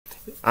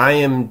I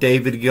am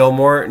David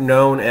Gilmore,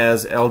 known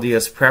as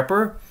LDS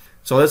Prepper.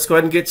 So let's go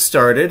ahead and get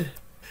started.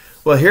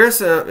 Well, here's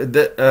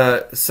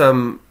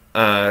some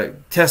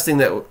testing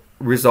that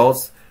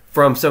results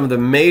from some of the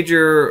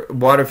major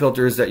water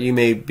filters that you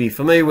may be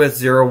familiar with: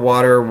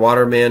 ZeroWater,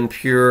 Waterman,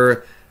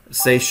 Pure,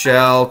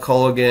 Seychelles,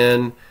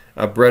 Culligan,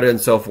 Brita, and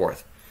so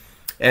forth.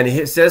 And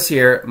it says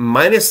here,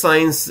 minus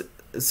sign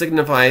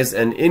signifies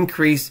an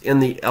increase in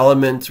the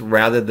element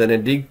rather than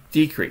a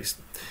decrease.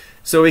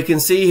 So we can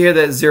see here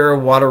that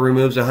ZeroWater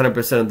removes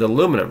 100% of the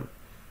aluminum,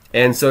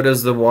 and so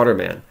does the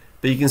Waterman.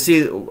 But you can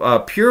see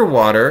Pure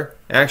Water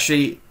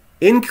actually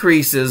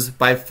increases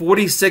by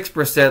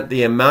 46%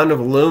 the amount of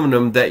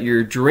aluminum that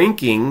you're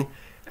drinking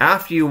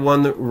after you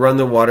run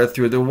the water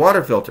through the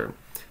water filter.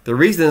 The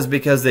reason is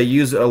because they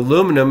use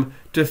aluminum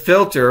to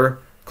filter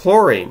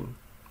chlorine.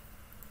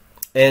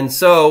 And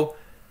so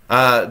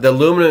the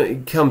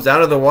aluminum comes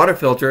out of the water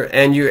filter,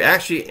 and you're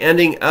actually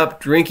ending up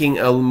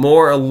drinking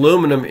more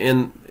aluminum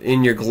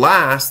in your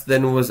glass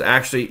than was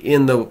actually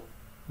in the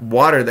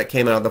water that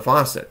came out of the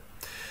faucet.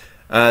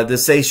 The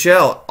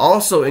Seychelles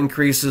also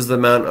increases the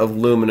amount of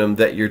aluminum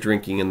that you're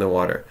drinking in the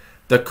water.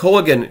 The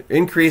Culligan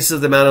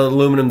increases the amount of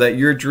aluminum that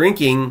you're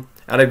drinking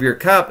out of your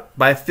cup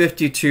by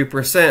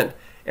 52%.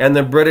 And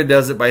the Brita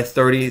does it by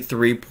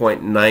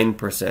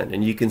 33.9%.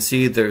 And you can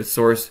see the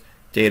source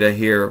data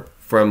here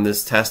from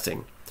this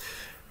testing.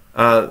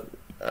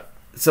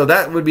 So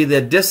that would be the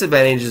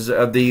disadvantages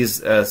of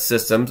these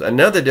systems.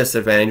 Another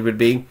disadvantage would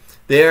be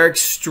they are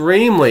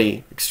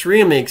extremely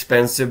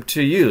expensive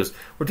to use.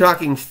 We're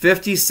talking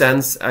 50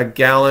 cents a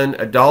gallon,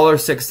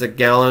 $1.06 a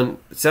gallon,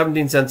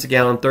 17 cents a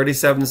gallon,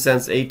 37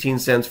 cents, 18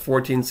 cents,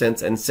 14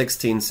 cents, and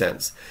 16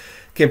 cents.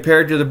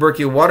 Compared to the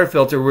Berkey water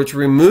filter, which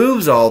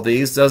removes all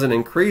these, doesn't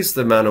increase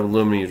the amount of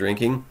aluminum you're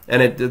drinking,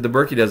 and the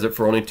Berkey does it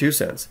for only 2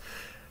 cents.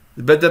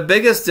 But the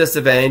biggest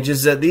disadvantage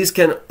is that these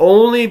can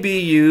only be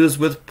used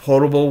with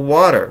potable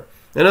water.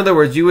 In other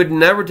words, you would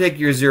never take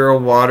your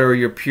ZeroWater or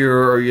your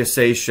Pure or your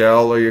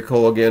Seychelles or your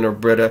Culligan or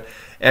Brita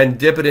and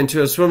dip it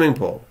into a swimming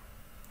pool.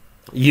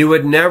 You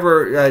would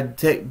never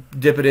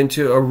dip it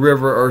into a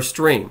river or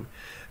stream.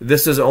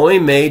 This is only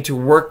made to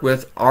work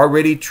with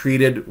already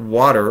treated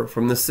water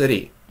from the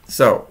city.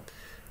 So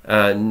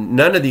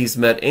none of these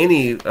met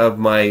any of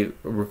my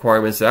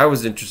requirements that I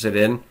was interested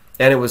in,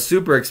 and it was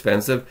super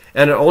expensive,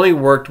 and it only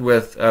worked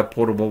with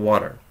potable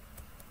water.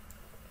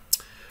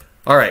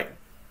 All right,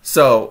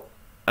 so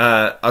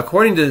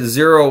according to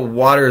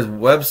ZeroWater's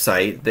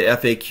website, the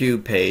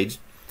FAQ page,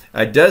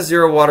 does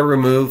ZeroWater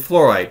remove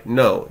fluoride?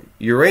 No.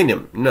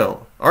 Uranium?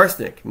 No.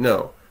 Arsenic?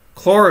 No.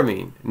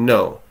 Chloramine?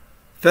 No.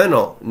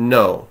 Phenol?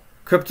 No.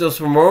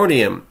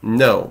 Cryptosporidium?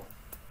 No.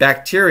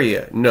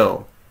 Bacteria?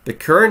 No. The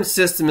current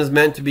system is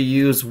meant to be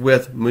used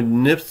with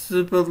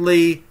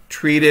municipally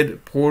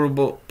treated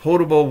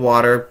potable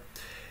water,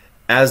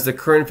 as the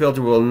current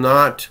filter will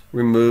not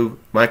remove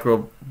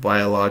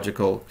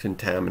microbiological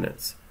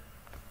contaminants.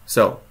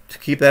 So, to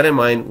keep that in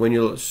mind when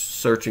you're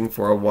searching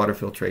for a water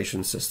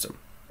filtration system.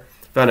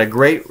 Found a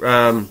great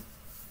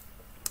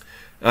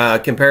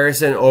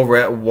comparison over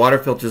at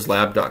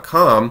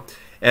waterfilterslab.com,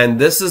 and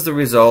this is the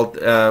result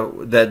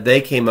that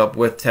they came up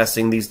with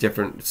testing these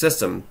different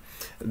systems.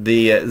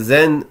 The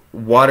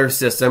ZeroWater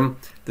system,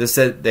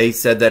 they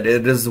said that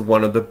it is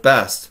one of the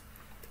best.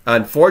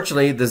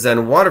 Unfortunately, the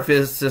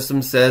ZeroWater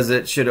system says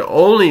it should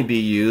only be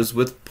used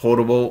with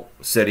potable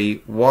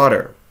city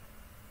water.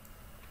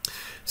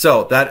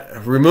 So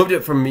that removed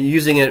it from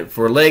using it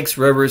for lakes,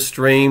 rivers,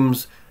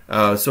 streams,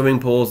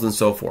 swimming pools, and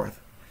so forth.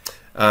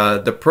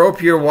 The Pro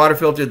Pure water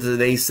filter,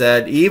 they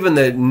said, even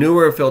the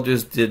newer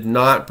filters did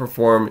not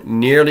perform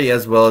nearly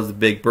as well as the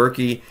Big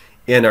Berkey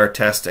in our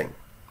testing.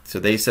 So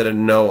they said a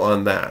no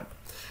on that.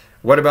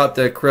 What about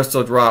the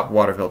Crystal Drop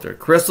water filter?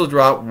 Crystal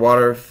Drop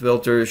water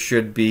filter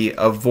should be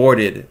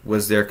avoided,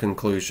 was their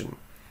conclusion.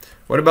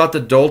 What about the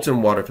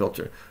Dalton water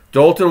filter?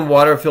 Dalton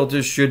water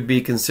filters should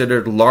be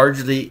considered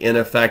largely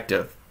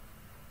ineffective.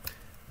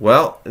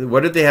 Well,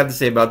 what did they have to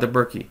say about the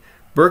Berkey?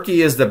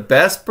 Berkey is the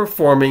best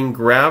performing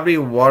gravity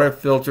water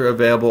filter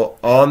available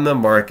on the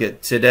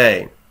market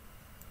today.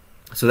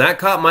 So that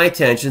caught my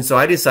attention, so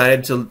I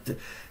decided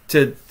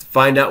to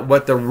find out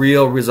what the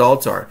real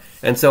results are.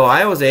 And so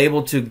I was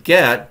able to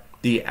get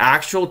the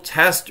actual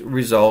test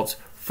results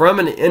from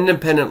an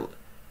independent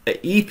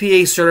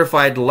EPA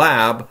certified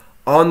lab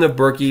on the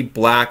Berkey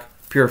black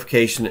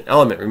purification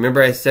element.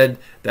 Remember I said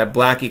that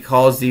Blackie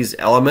calls these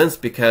elements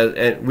because,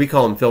 and we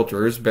call them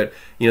filters, but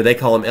they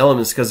call them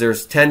elements because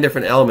there's 10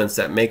 different elements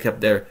that make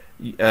up their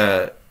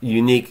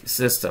unique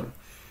system.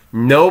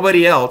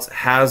 Nobody else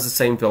has the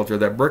same filter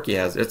that Berkey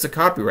has. It's a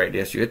copyright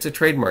issue. It's a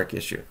trademark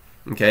issue.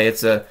 Okay,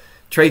 it's a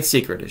trade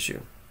secret issue.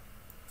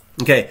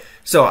 Okay,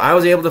 so I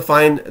was able to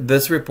find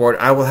this report.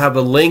 I will have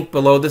a link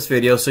below this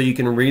video so you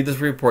can read this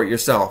report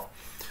yourself.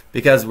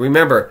 Because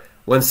remember,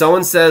 when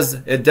someone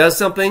says it does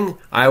something,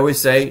 I always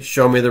say,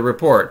 show me the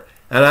report.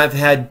 And I've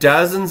had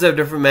dozens of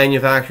different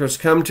manufacturers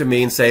come to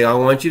me and say, I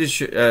want you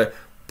to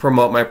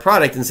promote my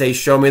product, and say,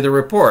 show me the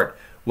report.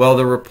 Well,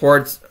 the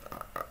reports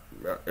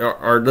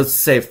are let's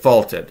say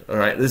faulted. All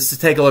right, let's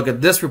take a look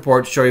at this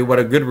report to show you what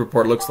a good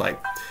report looks like.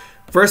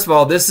 First of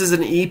all, this is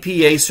an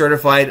EPA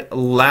certified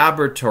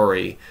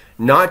laboratory,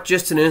 not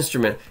just an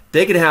instrument.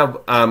 They could have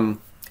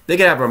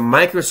a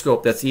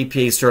microscope that's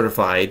EPA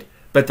certified,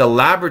 but the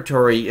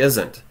laboratory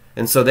isn't,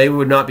 and so they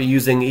would not be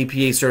using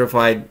EPA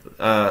certified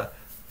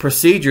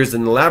procedures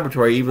in the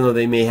laboratory, even though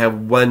they may have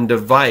one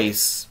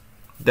device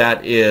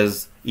that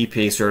is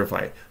EPA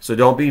certified. So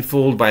don't be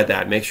fooled by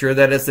that. Make sure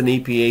that it's an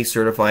EPA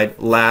certified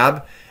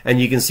lab, and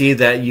you can see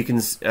that you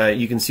can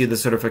see the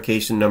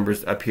certification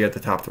numbers up here at the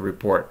top of the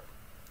report.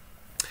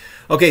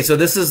 Okay, so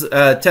this is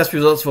test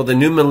results for the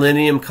New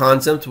Millennium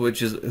Concept,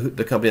 which is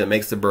the company that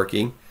makes the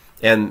Berkey,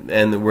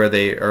 and where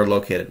they are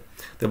located.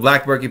 The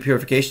black Berkey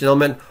purification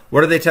element.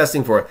 What are they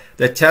testing for?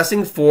 They're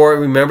testing for,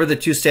 remember the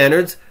two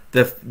standards,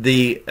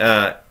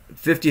 the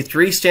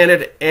 53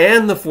 standard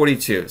and the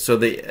 42. So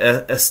the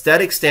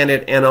aesthetic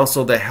standard and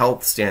also the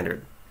health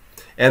standard.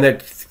 And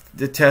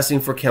they're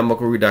testing for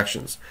chemical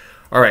reductions.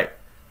 All right.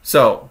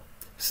 So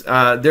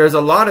there's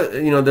a lot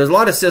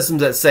of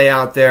systems that say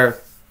out there,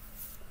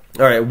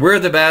 all right, we're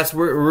the best,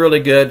 we're really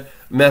good.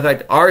 Matter of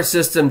fact, our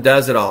system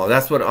does it all.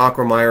 That's what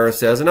Aquamira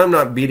says. And I'm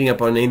not beating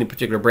up on any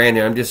particular brand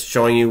here. I'm just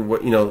showing you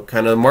what,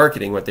 kind of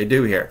marketing, what they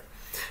do here.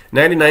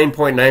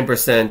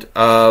 99.9%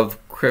 of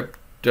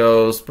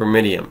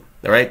cryptosperminium.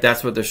 All right,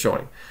 that's what they're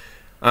showing.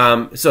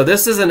 So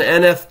this is an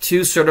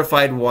NF2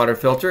 certified water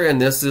filter,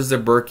 and this is the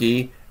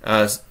Berkey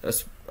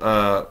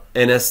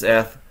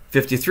NSF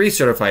 53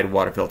 certified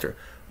water filter.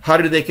 How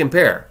do they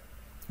compare?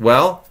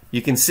 Well,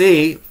 you can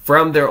see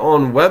from their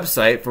own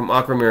website, from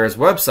Aquamira's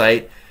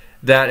website,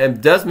 that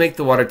it does make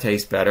the water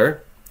taste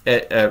better,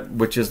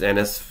 which is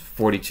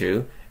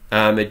NS42.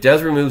 It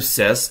does remove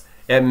cysts.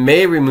 It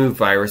may remove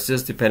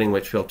viruses, depending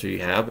which filter you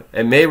have.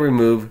 It may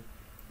remove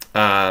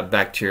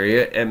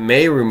bacteria. It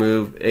may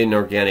remove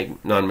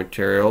inorganic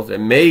non-materials. It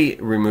may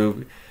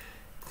remove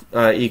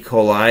E.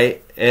 coli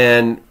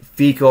and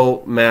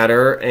fecal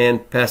matter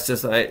and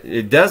pesticide.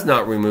 It does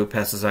not remove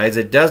pesticides.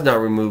 It does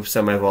not remove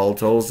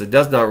semi-volatiles. It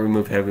does not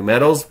remove heavy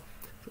metals.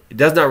 It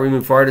does not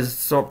remove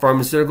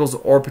pharmaceuticals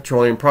or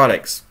petroleum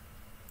products.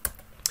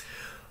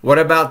 What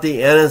about the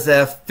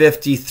NSF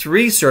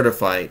 53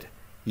 certified?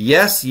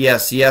 Yes,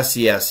 yes, yes,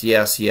 yes,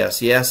 yes, yes,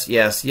 yes,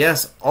 yes,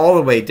 yes, all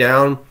the way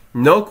down.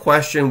 No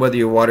question whether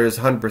your water is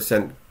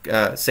 100%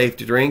 safe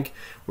to drink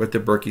with the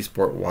Berkey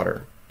Sport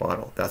water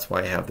bottle. That's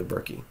why I have the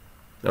Berkey.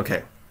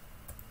 Okay.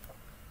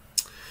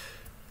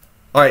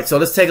 All right, so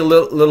let's take a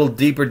little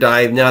deeper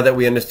dive now that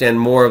we understand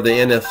more of the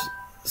NF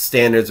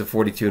standards of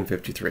 42 and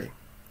 53.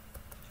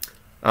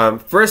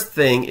 First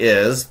thing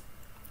is,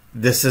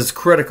 this is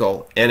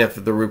critical, and if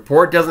the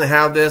report doesn't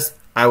have this,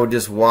 I would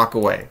just walk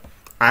away.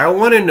 I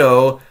want to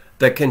know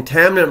the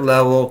contaminant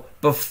level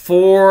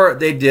before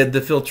they did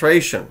the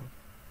filtration.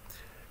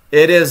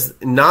 It is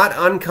not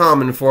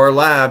uncommon for a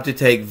lab to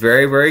take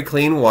very, very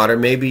clean water,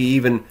 maybe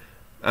even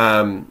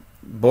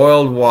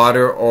boiled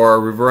water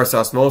or reverse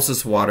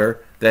osmosis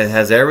water that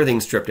has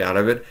everything stripped out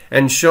of it,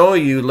 and show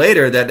you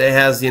later that it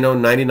has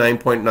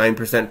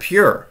 99.9%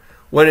 pure,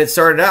 when it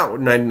started out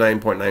with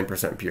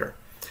 99.9% pure.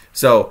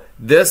 So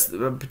this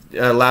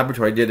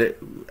laboratory did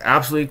it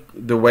absolutely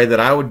the way that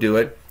I would do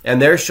it, and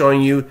they're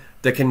showing you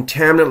the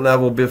contaminant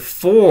level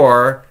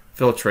before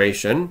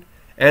filtration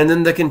and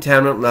then the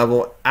contaminant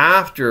level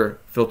after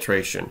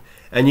filtration.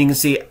 And you can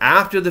see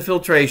after the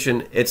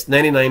filtration it's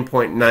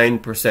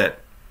 99.9%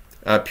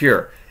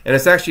 pure. And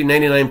it's actually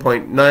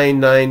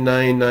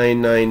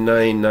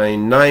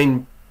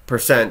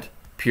 99.9999999%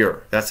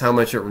 pure. That's how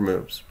much it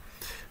removes.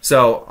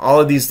 So all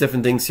of these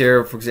different things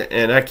here, for example,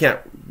 and I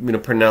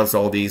can't pronounce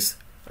all these,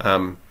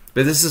 but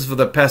this is for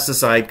the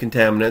pesticide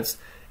contaminants.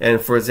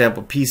 And for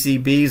example,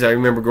 PCBs, I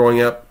remember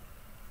growing up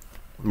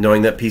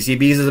knowing that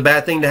PCBs is a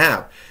bad thing to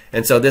have.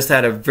 And so this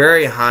had a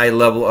very high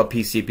level of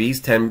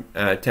PCBs,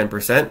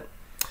 10%.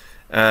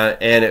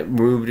 And it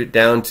moved it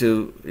down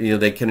to,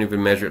 they couldn't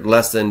even measure it,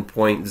 less than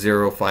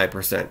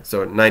 0.05%,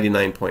 so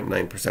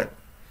 99.9%.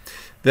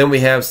 Then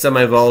we have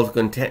semi-volatile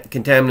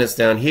contaminants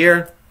down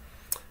here.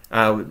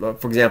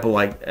 For example,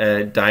 like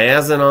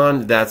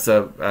diazinon, that's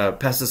a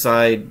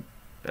pesticide,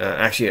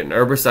 actually an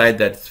herbicide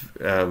that's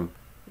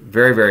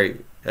very,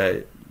 very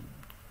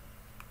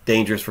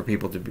dangerous for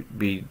people to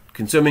be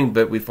consuming,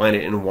 but we find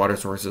it in water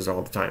sources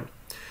all the time.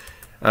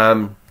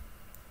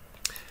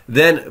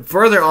 Then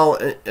further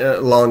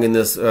along in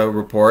this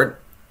report,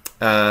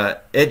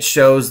 it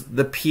shows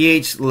the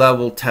pH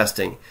level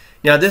testing.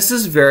 Now this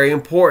is very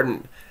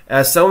important.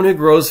 As someone who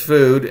grows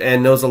food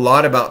and knows a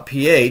lot about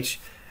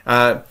pH,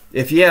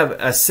 if you have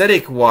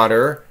acidic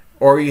water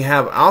or you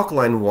have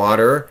alkaline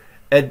water,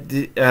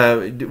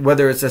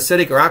 whether it's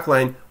acidic or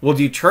alkaline, will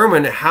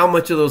determine how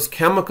much of those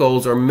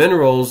chemicals or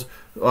minerals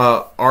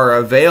are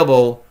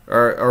available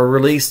or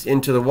released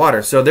into the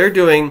water. So they're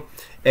doing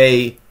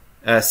a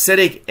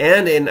acidic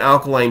and an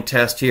alkaline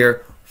test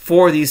here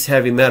for these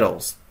heavy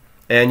metals.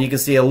 And you can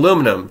see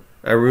aluminum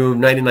removed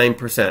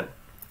 99%,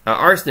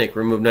 arsenic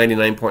removed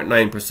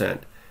 99.9%,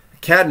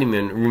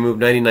 cadmium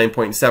removed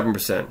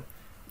 99.7%,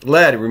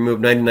 Lead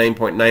removed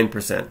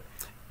 99.9%.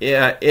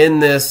 In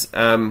this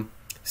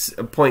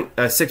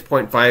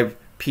 6.5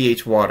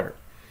 pH water.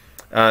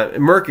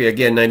 Mercury,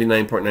 again,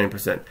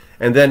 99.9%.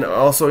 And then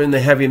also in the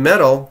heavy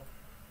metal,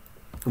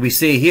 we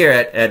see here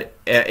at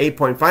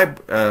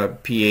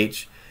 8.5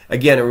 pH,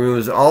 again, it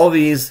removes all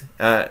these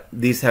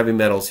heavy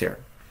metals here.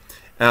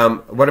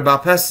 What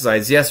about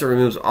pesticides? Yes, it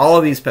removes all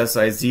of these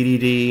pesticides,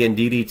 DDT and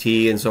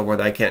DDT and so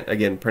forth. I can't,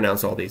 again,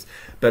 pronounce all these.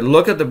 But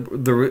look at the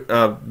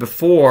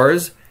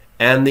befores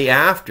and the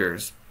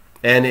afters,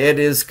 and it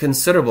is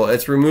considerable.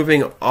 It's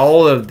removing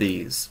all of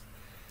these.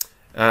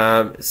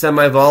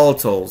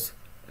 Semi-volatiles,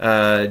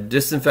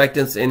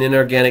 disinfectants and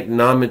inorganic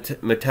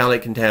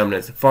non-metallic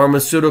contaminants,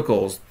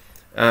 pharmaceuticals.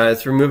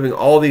 It's removing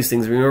all these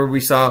things. Remember,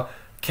 we saw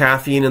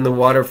caffeine in the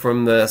water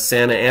from the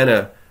Santa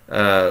Ana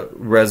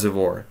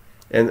reservoir.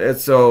 And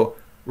so,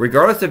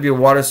 regardless of your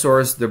water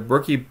source, the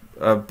Berkey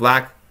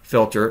black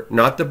filter,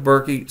 not the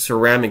Berkey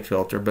ceramic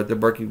filter, but the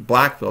Berkey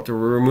black filter,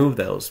 will remove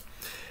those.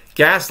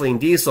 Gasoline,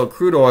 diesel,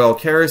 crude oil,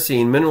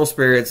 kerosene, mineral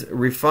spirits,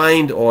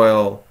 refined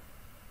oil,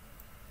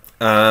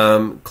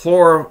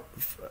 chloroform,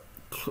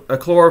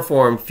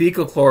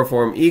 fecal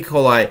chloroform, E.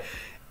 coli,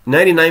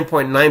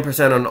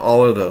 99.9% on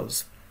all of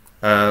those.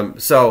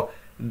 So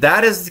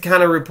that is the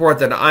kind of report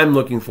that I'm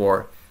looking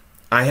for.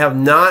 I have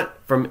not,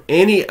 from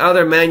any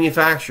other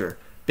manufacturer,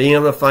 been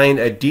able to find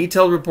a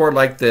detailed report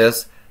like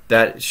this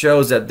that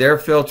shows that their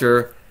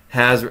filter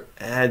has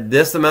had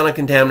this amount of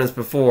contaminants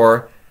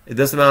before,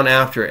 this amount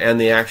after,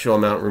 and the actual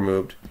amount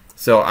removed.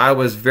 So I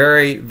was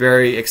very,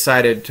 very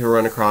excited to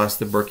run across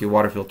the Berkey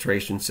water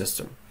filtration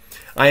system.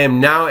 I am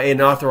now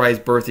an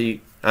authorized Berkey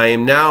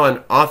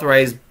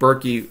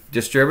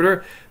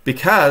distributor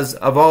because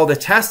of all the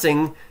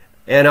testing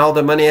and all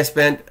the money I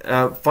spent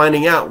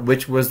finding out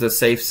which was the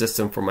safe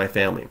system for my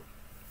family.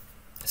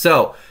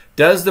 So,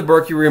 does the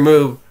Berkey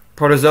remove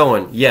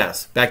protozoan?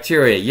 Yes.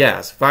 Bacteria?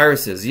 Yes.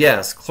 Viruses?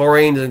 Yes.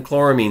 Chlorines and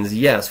chloramines?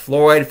 Yes.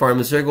 Fluoride,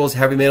 pharmaceuticals,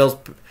 heavy metals,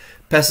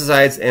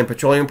 pesticides, and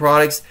petroleum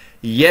products?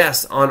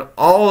 Yes. On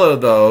all of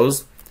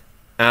those.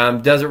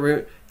 Does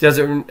it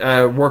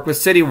work with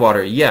city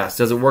water? Yes.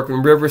 Does it work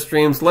in river,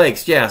 streams,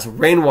 lakes? Yes.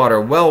 Rainwater,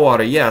 well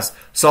water? Yes.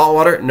 Salt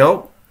water?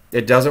 Nope.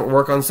 It doesn't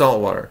work on salt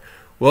water.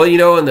 Well, you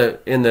know, in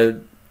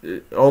the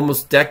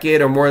almost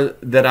decade or more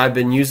that I've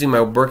been using my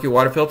Berkey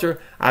water filter,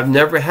 I've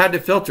never had to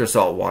filter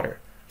salt water.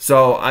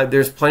 So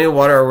there's plenty of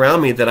water around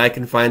me that I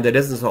can find that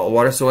isn't salt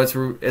water. So it's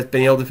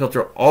been able to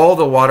filter all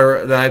the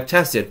water that I've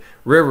tested: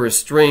 rivers,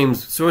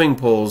 streams, swimming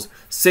pools,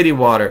 city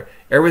water,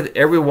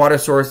 every water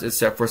source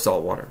except for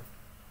salt water.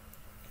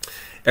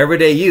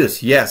 Everyday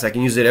use, yes, I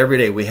can use it every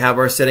day. We have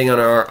ours sitting on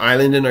our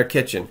island in our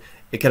kitchen.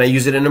 Can I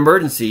use it in an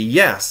emergency?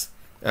 Yes.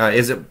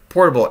 Is it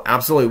portable?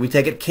 Absolutely. We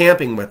take it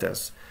camping with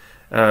us.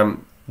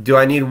 Do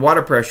I need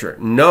water pressure?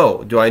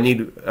 No. Do I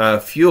need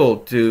fuel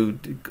to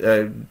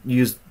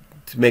use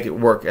to make it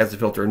work as a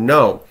filter?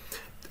 No.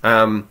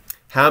 How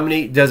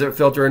many does it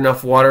filter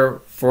enough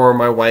water for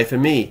my wife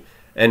and me,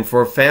 and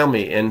for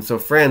family, and so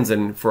friends,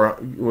 and for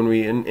when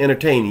we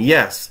entertain?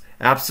 Yes,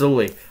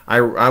 absolutely. I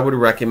would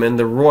recommend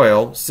the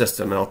Royal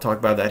system, and I'll talk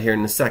about that here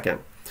in a second.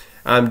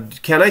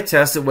 Can I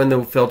test it when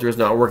the filter is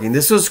not working?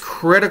 This was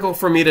critical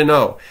for me to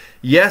know.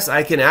 Yes,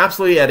 I can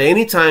absolutely at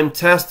any time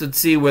test to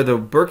see whether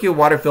the Berkey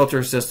water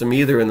filter system,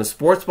 either in the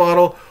sports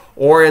bottle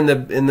or in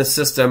the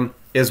system,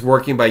 is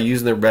working by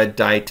using the red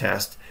dye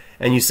test.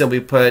 And you simply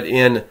put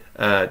in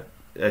a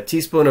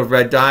teaspoon of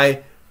red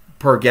dye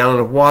per gallon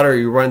of water.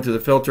 You run through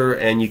the filter,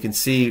 and you can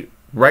see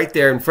right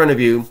there in front of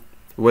you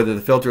whether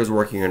the filter is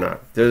working or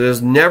not.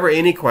 There's never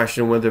any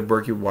question whether the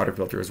Berkey water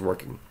filter is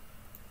working.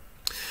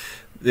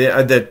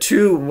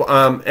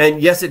 And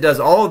yes, it does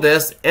all of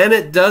this, and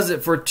it does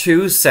it for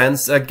 2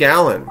 cents a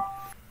gallon.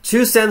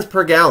 2 cents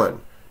per gallon.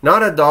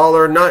 Not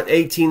 $1, not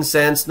 18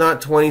 cents, not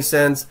 20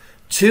 cents.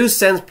 2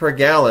 cents per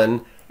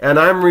gallon, and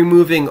I'm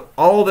removing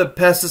all the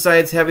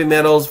pesticides, heavy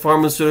metals,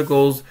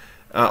 pharmaceuticals,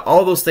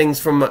 all those things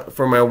from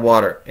my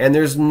water. And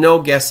there's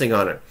no guessing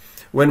on it.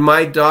 When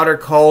my daughter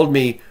called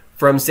me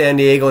from San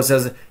Diego and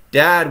says,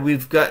 "Dad,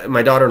 we've got,"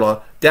 my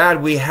daughter-in-law,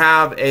 "Dad, we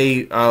have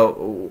a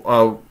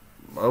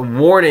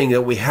warning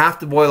that we have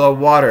to boil our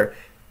water.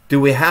 Do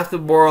we have to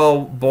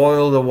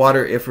boil the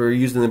water if we're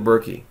using the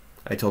Berkey?"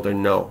 I told her,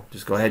 no.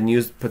 Just go ahead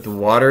and put the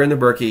water in the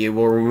Berkey. It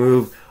will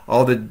remove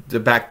all the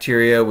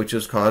bacteria which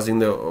is causing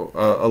the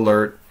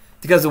alert,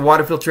 because the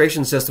water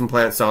filtration system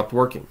plant stopped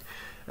working.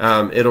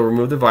 It'll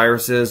remove the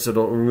viruses.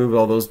 It'll remove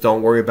all those.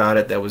 Don't worry about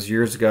it. That was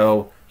years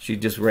ago. She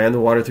just ran the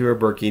water through her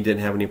Berkey, didn't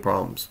have any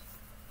problems.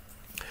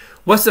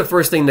 What's the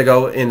first thing to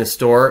go in a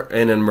store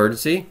in an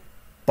emergency?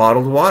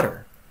 Bottled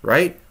water,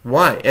 right?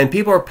 Why? And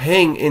people are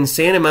paying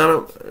insane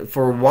amount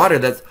for water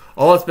that's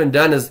all it's been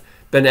done is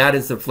been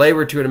added some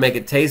flavor to it to make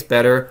it taste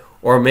better,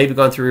 or maybe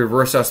gone through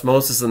reverse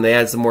osmosis and they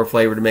add some more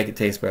flavor to make it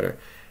taste better.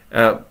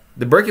 The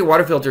Berkey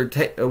water filter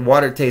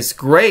water tastes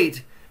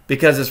great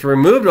because it's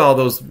removed all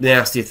those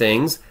nasty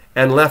things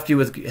and left you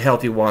with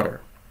healthy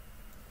water.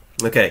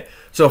 Okay,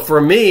 so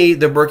for me,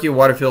 the Berkey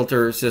water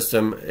filter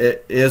system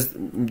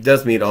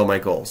does meet all my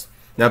goals.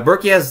 Now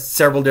Berkey has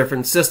several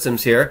different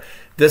systems here.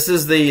 This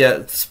is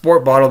the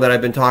sport bottle that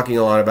I've been talking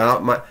a lot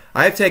about.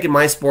 I've taken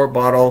my sport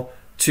bottle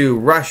to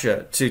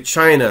Russia, to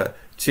China,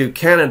 to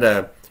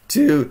Canada,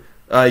 to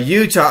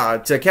Utah,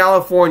 to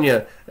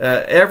California.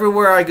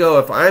 Everywhere I go,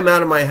 if I'm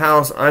out of my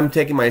house, I'm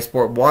taking my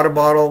sport water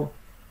bottle.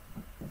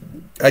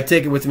 I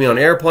take it with me on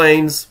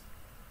airplanes.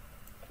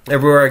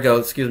 Everywhere I go,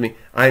 excuse me,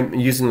 I'm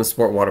using the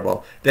sport water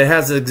bottle. That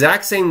has the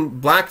exact same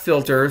black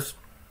filters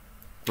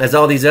as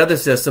all these other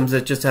systems.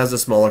 It just has a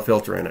smaller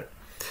filter in it.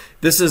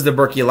 This is the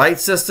Berkey Light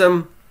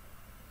system.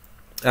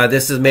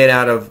 This is made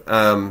out of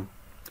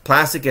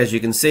plastic, as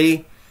you can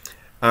see.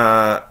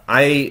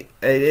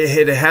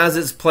 It has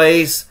its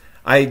place.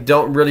 I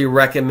don't really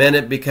recommend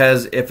it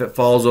because if it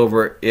falls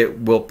over, it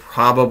will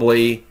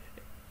probably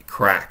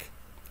crack,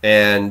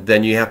 and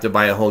then you have to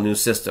buy a whole new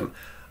system.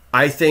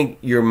 I think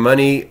your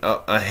money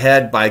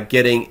ahead by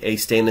getting a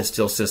stainless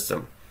steel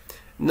system.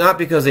 Not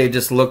because they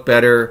just look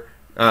better,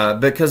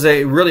 because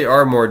they really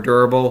are more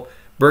durable.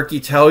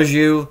 Berkey tells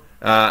you,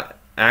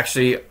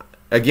 actually,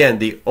 again,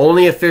 the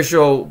only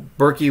official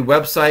Berkey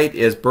website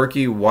is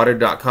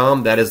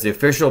berkeywater.com. That is the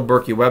official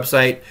Berkey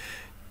website.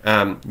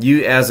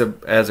 You as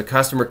a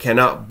customer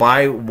cannot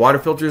buy water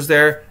filters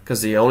there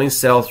because they only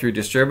sell through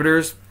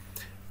distributors.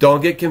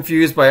 Don't get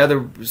confused by other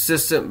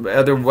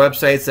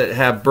websites that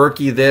have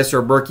Berkey this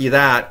or Berkey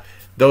that.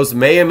 Those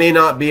may or may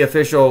not be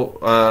official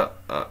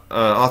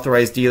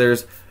authorized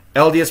dealers.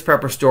 LDS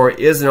Prepper Store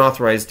is an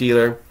authorized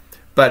dealer,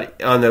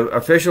 but on the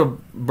official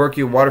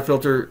Berkey water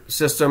filter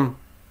system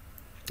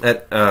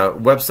at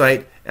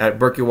website at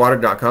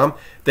berkeywater.com,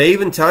 they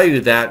even tell you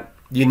that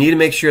you need to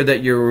make sure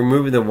that you're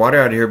removing the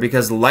water out of here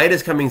because light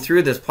is coming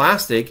through this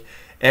plastic,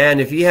 and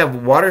if you have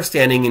water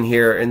standing in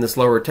here in this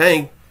lower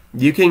tank,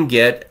 you can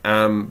get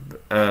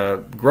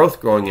growth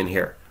growing in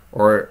here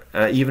or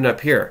even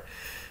up here,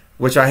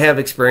 which I have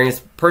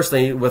experienced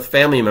personally with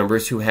family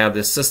members who have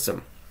this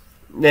system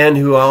and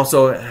who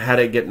also had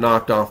it get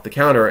knocked off the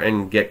counter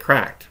and get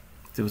cracked,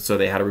 so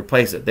they had to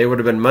replace it. They would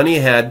have been money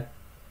ahead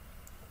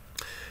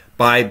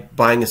by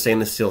buying a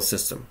stainless steel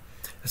system.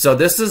 So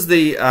this is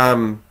the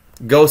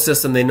Go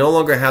system. They no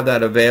longer have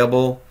that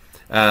available.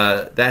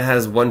 That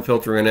has one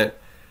filter in it.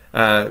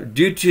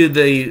 Due to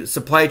the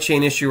supply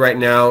chain issue right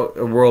now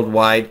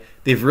worldwide,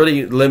 they've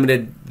really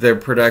limited their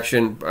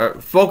production,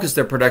 focused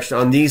their production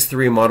on these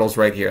three models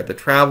right here, the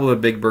Travel, the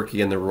Big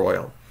Berkey, and the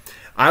Royal.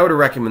 I would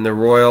recommend the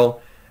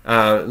Royal.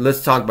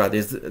 Let's talk about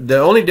this. The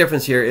only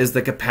difference here is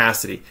the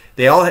capacity.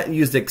 They all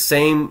use the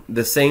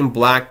same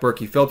black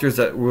Berkey filters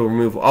that will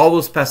remove all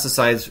those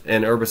pesticides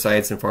and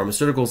herbicides and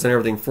pharmaceuticals and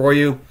everything for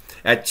you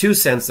at 2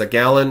 cents a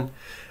gallon.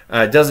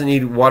 Doesn't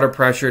need water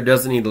pressure,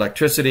 doesn't need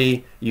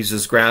electricity,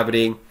 uses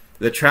gravity.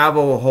 The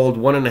Travel will hold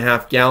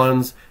 1.5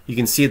 gallons. You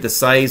can see the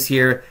size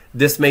here.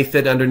 This may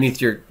fit underneath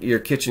your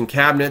kitchen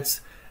cabinets.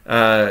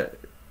 The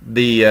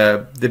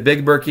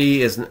Big Berkey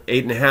is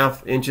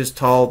 8.5 inches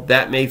tall.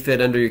 That may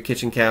fit under your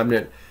kitchen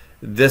cabinet.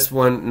 This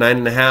one,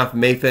 9.5,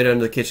 may fit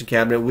under the kitchen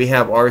cabinet. We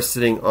have ours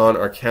sitting on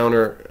our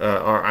counter,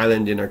 our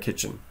island in our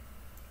kitchen.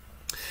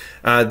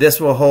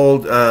 This will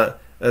hold,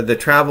 the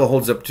Travel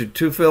holds up to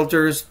 2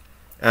 filters.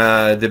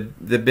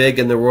 The Big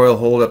and the Royal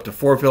hold up to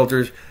 4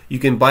 filters. You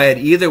can buy it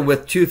either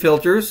with 2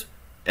 filters,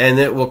 and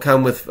it will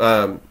come with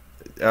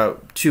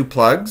 2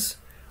 plugs,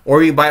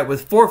 or you buy it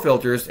with 4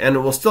 filters, and it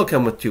will still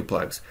come with 2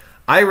 plugs.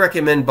 I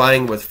recommend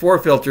buying with 4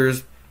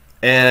 filters,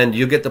 and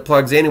you get the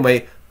plugs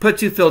anyway. Put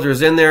 2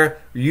 filters in there,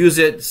 use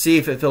it, see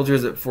if it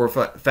filters it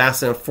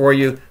fast enough for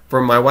you. For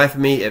my wife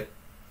and me, it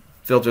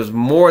filters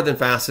more than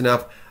fast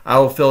enough. I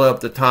will fill up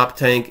the top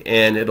tank,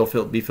 and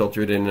it'll be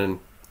filtered in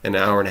an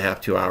hour and a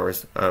half, 2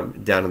 hours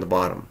down in the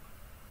bottom.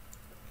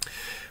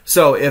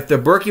 So if the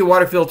Berkey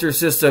water filter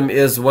system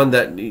is one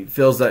that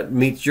feels that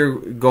meets your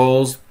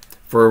goals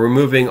for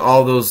removing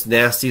all those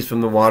nasties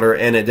from the water,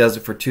 and it does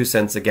it for 2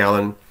 cents a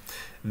gallon,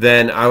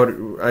 then I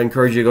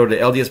encourage you to go to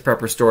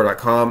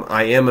ldsprepperstore.com.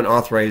 I am an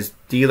authorized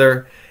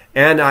dealer,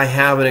 and I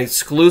have an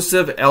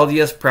exclusive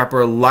LDS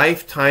Prepper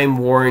lifetime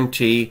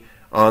warranty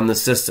on the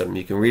system.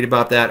 You can read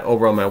about that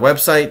over on my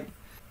website.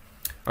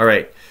 All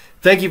right.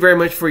 Thank you very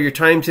much for your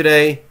time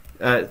today.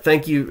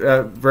 Thank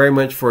you very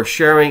much for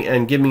sharing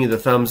and giving me the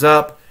thumbs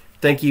up.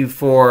 Thank you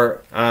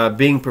for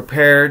being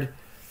prepared.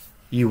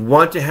 You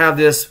want to have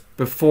this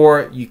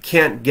before you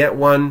can't get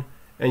one,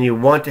 and you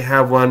want to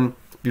have one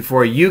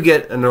before you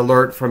get an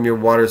alert from your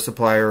water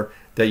supplier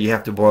that you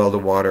have to boil the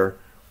water,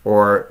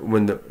 or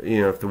when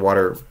if the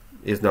water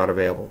is not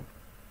available.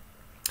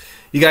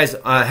 You guys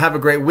have a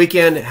great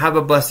weekend. Have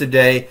a blessed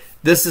day.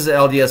 This is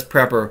LDS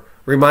Prepper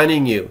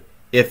reminding you,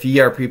 if ye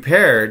are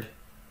prepared,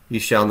 ye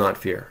shall not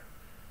fear.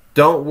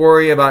 Don't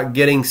worry about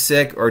getting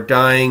sick or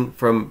dying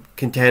from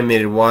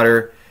contaminated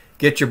water.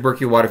 Get your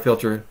Berkey water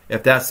filter,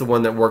 if that's the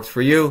one that works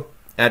for you,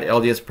 at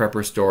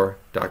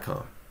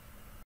ldsprepperstore.com.